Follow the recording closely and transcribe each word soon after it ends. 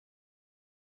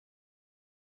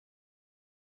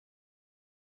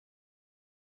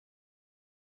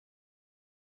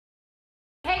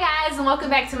guys, and welcome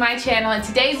back to my channel. In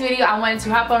today's video I wanted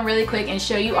to hop on really quick and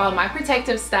show you all my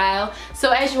protective style. So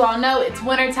as you all know, it's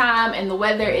winter time and the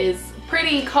weather is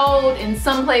pretty cold in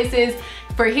some places.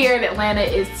 For here in Atlanta,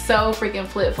 it's so freaking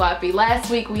flip-floppy. Last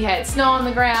week we had snow on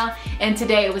the ground and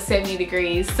today it was 70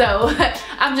 degrees. So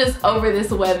I'm just over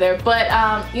this weather.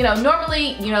 But you know,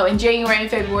 normally, in January and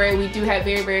February we do have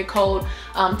very cold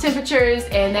temperatures,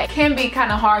 and that can be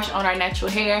kind of harsh on our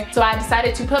natural hair. So I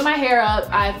decided to put my hair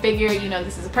up. I figured,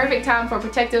 this is a perfect time for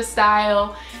protective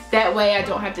style. That way I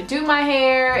don't have to do my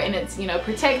hair and it's,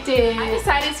 protected. I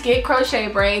decided to get crochet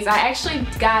braids. I actually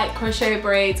got crochet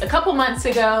braids a couple months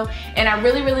ago and I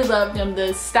really loved them.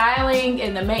 The styling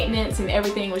and the maintenance and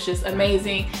everything was just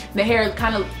amazing. The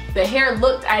hair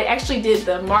looked, I actually did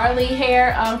the Marley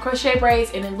hair crochet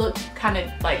braids and it looked kind of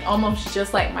like almost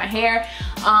just like my hair.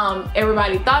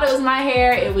 Everybody thought it was my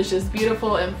hair. It was just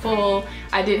beautiful and full.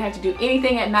 I didn't have to do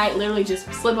anything at night, literally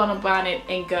just slip on a bonnet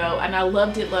and go, and I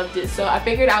loved it. So I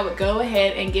figured I would go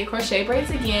ahead and get crochet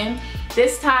braids again.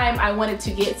 This time I wanted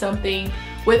to get something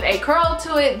with a curl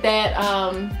to it that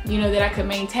that I could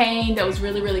maintain, that was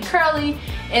really curly.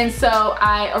 And so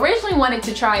I originally wanted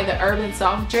to try the Urban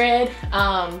Soft Dread,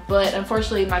 but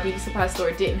unfortunately my beauty supply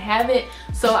store didn't have it,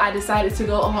 so I decided to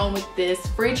go home with this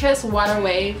Freetress Water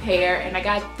Wave hair. And I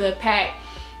got the pack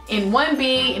in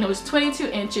 1B and it was 22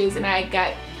 inches, and I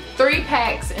got 3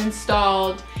 packs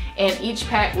installed and each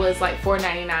pack was like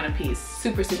 $4.99 a piece.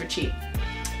 Super cheap.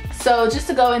 So just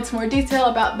to go into more detail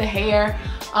about the hair,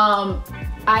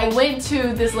 I went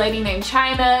to this lady named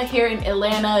China here in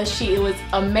Atlanta. She was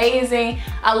amazing.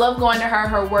 I love going to her.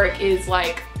 Her work is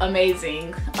like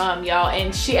amazing, y'all.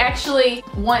 And she actually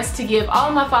wants to give all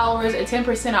of my followers a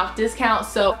 10% off discount.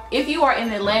 So if you are in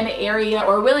the Atlanta area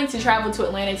or willing to travel to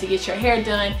Atlanta to get your hair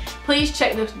done, please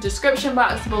check the description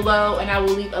box below and I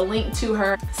will leave a link to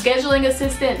her scheduling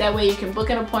assistant. That way you can book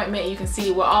an appointment. You can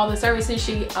see what all the services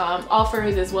she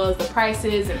offers, as well as the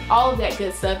prices and all of that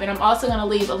good stuff. And I'm also going to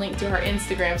leave a link to her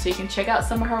Instagram so you can check out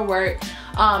some of her work.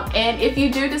 And if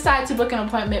you do decide to book an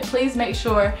appointment, please make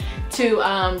sure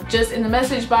to just in the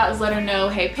message box let her know,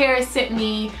 hey, Paris sent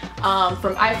me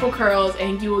from EiffelCurls,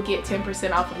 and you will get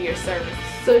 10% off of your service.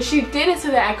 So she did it so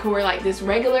that I could wear like this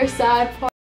regular side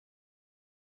part.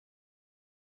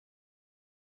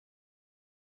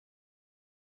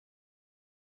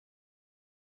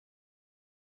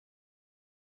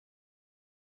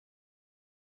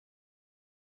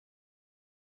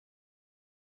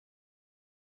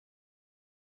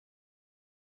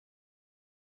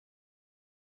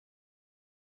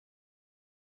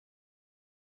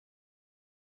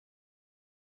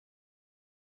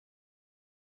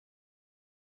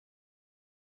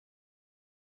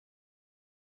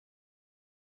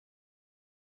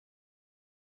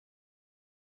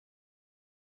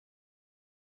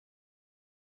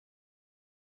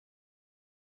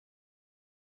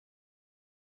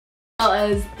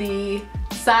 As the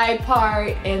side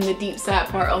part and the deep side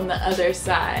part on the other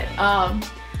side.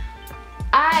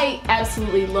 I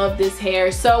absolutely love this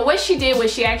hair. So what she did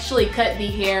was she actually cut the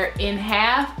hair in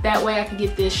half. That way I could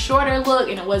get this shorter look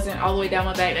and it wasn't all the way down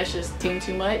my back. That's just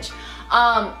too much.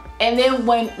 And then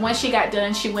once she got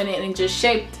done, she went in and just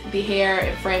shaped the hair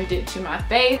and framed it to my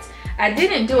face. I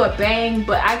didn't do a bang,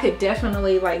 but I could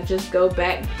definitely like just go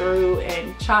back through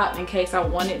and chop in case I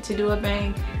wanted to do a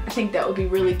bang. I think that would be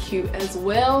really cute as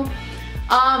well.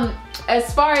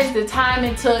 As far as the time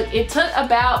it took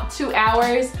about 2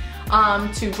 hours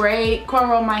to braid,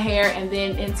 cornrow my hair, and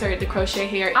then insert the crochet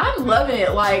hair. I'm loving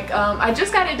it. Like I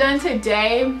just got it done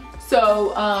today,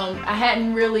 so I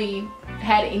hadn't really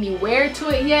had any wear to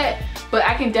it yet, but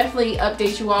I can definitely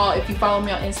update you all. If you follow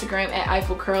me on Instagram at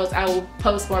EiffelCurls, I will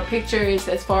post more pictures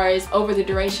as far as over the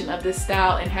duration of this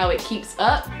style and how it keeps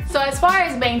up. So as far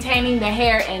as maintaining the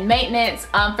hair and maintenance,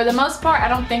 for the most part I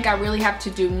don't think I really have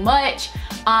to do much.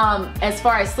 As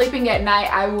far as sleeping at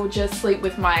night, I will just sleep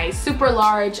with my super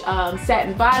large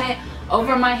satin bonnet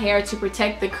over my hair to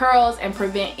protect the curls and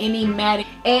prevent any matting.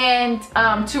 And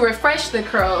to refresh the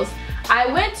curls, I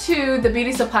went to the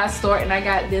beauty supply store and I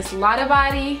got this Lotta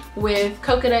Body with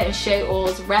coconut and shea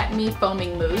oils Wrap Me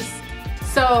foaming mousse.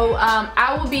 So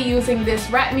I will be using this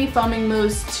Wrap Me foaming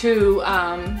mousse to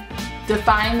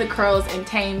define the curls and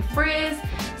tame frizz.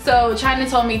 So China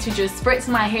told me to just spritz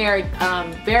my hair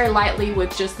very lightly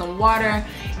with just some water,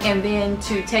 and then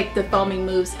to take the foaming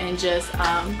mousse and just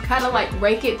kind of like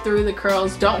rake it through the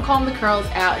curls. Don't comb the curls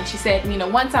out. And she said,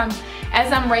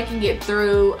 as I'm raking it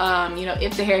through,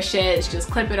 if the hair sheds,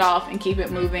 just clip it off and keep it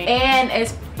moving. And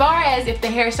as far as if the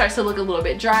hair starts to look a little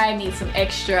bit dry, needs some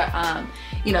extra,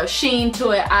 sheen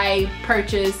to it, I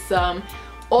purchased some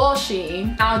oil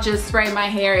sheen. I'll just spray my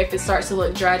hair if it starts to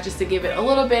look dry, just to give it a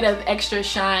little bit of extra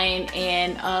shine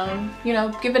and you know,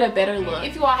 give it a better look.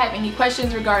 If you all have any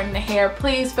questions regarding the hair,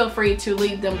 please feel free to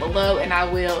leave them below and I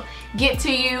will get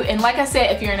to you. And like I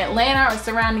said, if you're in Atlanta or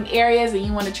surrounding areas and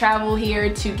you want to travel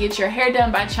here to get your hair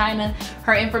done by Chyna,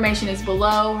 her information is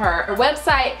below, her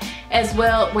website as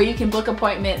well, where you can book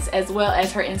appointments, as well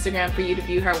as her Instagram for you to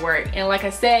view her work. And like I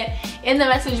said, in the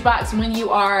message box when you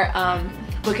are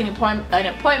booking an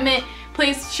appointment,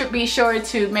 please be sure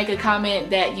to make a comment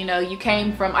that, you know, you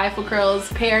came from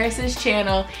EiffelCurls Paris's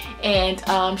channel, and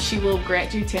she will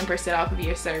grant you 10% off of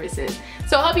your services.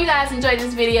 So I hope you guys enjoyed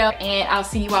this video, and I'll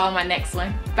see you all in my next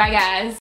one. Bye guys.